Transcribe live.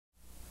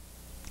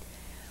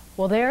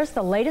Well, there's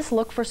the latest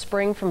look for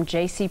spring from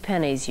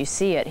JCPenney's. You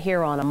see it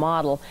here on a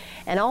model,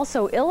 and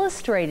also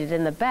illustrated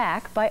in the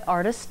back by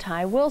artist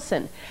Ty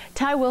Wilson.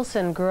 Ty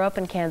Wilson grew up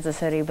in Kansas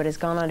City, but has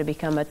gone on to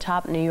become a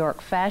top New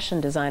York fashion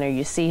designer.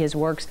 You see his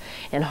works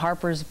in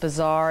Harper's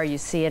Bazaar, you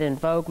see it in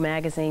Vogue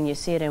magazine, you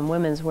see it in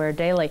Women's Wear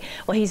Daily.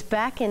 Well, he's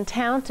back in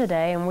town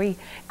today, and we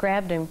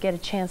grabbed him, get a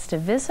chance to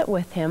visit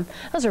with him.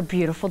 Those are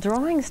beautiful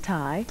drawings,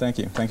 Ty. Thank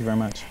you. Thank you very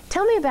much.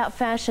 Tell me about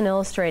fashion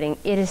illustrating.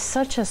 It is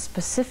such a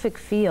specific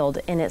field,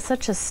 and it's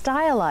such a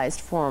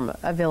stylized form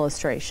of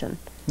illustration.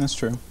 That's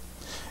true.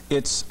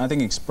 It's, I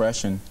think,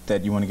 expression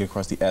that you want to get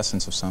across the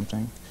essence of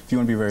something. If you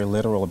want to be very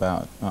literal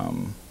about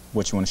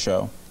what you want to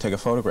show, take a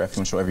photograph, you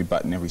want to show every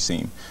button, every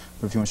seam.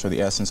 But if you want to show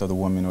the essence of the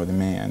woman or the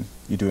man,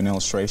 you do an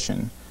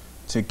illustration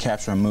to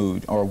capture a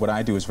mood. Or what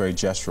I do is very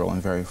gestural and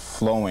very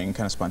flowing,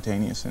 kind of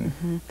spontaneous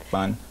and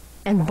fun.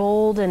 And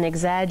bold and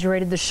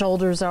exaggerated. The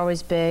shoulders are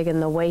always big and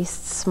the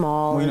waist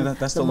small. Well, you know,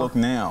 that's the look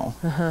now.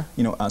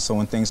 You know, so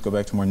when things go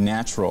back to more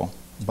natural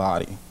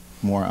body,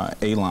 more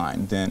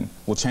A-line, then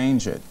we'll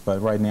change it.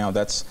 But right now,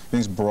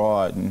 things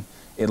broad, and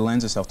it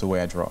lends itself to the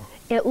way I draw.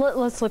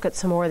 Let's look at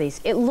some more of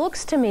these. It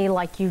looks to me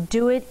like you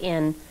do it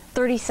in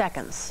 30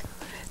 seconds.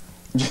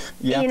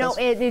 Yeah, you know,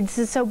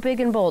 it's so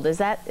big and bold. Is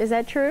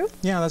that true?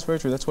 Yeah, that's very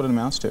true. That's what it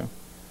amounts to.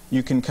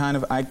 You can kind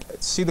of, I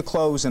see the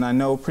clothes and I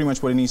know pretty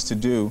much what it needs to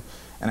do,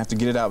 and I have to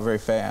get it out very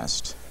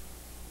fast.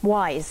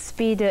 Why? Is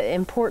speed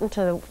important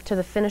to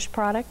the finished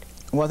product?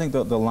 Well, I think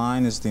the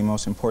line is the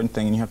most important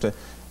thing, and you have to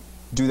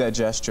do that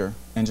gesture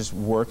and just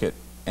work it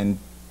and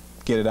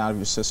get it out of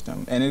your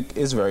system. And it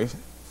is very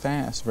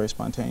fast, very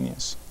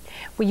spontaneous.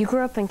 Well, you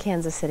grew up in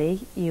Kansas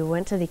City. You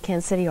went to the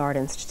Kansas City Art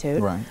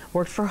Institute. Right.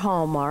 Worked for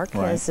Hallmark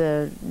right. as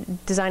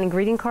designing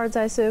greeting cards,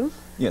 I assume?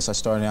 Yes, I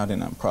started out in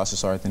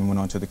process art, then went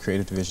on to the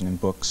creative division in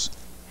books.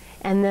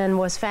 And then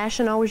was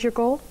fashion always your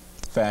goal?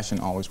 Fashion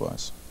always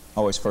was.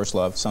 Always first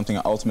love. Something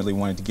I ultimately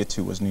wanted to get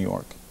to was New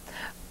York.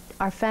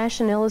 Are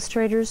fashion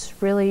illustrators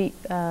really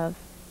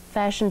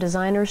fashion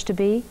designers to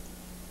be?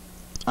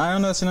 I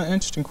don't know. That's an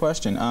interesting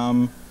question.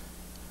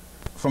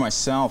 For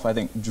myself, I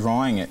think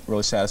drawing it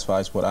really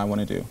satisfies what I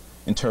want to do.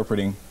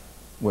 Interpreting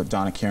what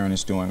Donna Karan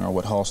is doing or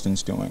what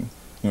Halston's doing.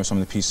 You know, some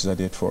of the pieces I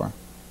did for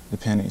the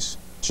Penny's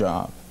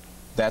job.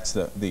 That's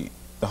the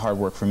hard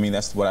work for me.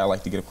 That's what I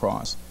like to get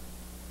across.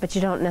 But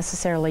you don't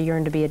necessarily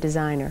yearn to be a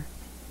designer?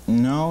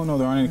 No,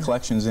 there aren't any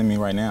collections in me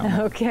right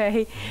now.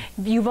 Okay.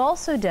 You've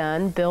also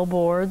done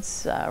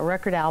billboards,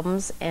 record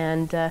albums,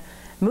 and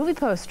movie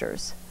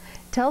posters.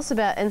 Tell us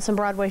about, and some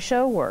Broadway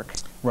show work.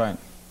 Right.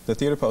 The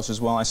theater posters,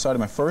 well, I started,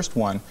 my first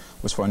one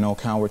was for a Noel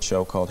Coward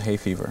show called Hay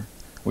Fever,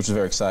 which was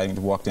very exciting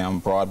to walk down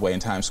Broadway in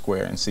Times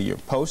Square and see your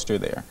poster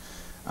there.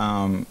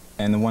 And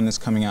the one that's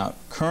coming out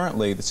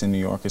currently that's in New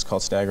York is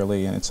called Stagger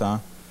Lee, and it's a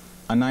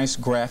nice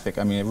graphic.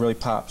 I mean, it really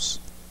pops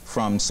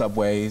from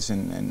subways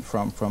and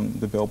from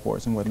the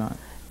billboards and whatnot.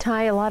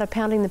 Ty, a lot of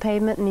pounding the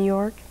pavement in New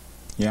York?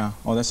 Yeah.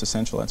 Oh, that's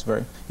essential. That's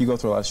you go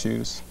through a lot of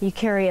shoes. You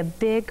carry a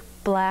big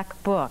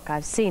black book.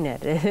 I've seen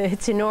it.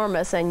 It's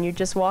enormous, and you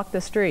just walk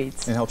the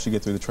streets. It helps you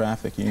get through the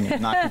traffic. You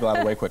can knock people out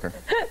of the way quicker.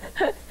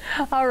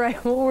 All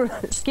right. Well,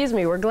 excuse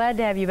me. We're glad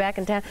to have you back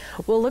in town.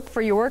 We'll look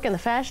for your work in the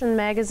fashion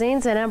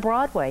magazines and on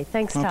Broadway.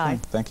 Thanks, Ty.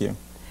 Okay. Thank you.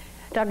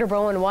 Dr.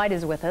 Bowen White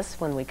is with us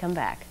when we come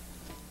back.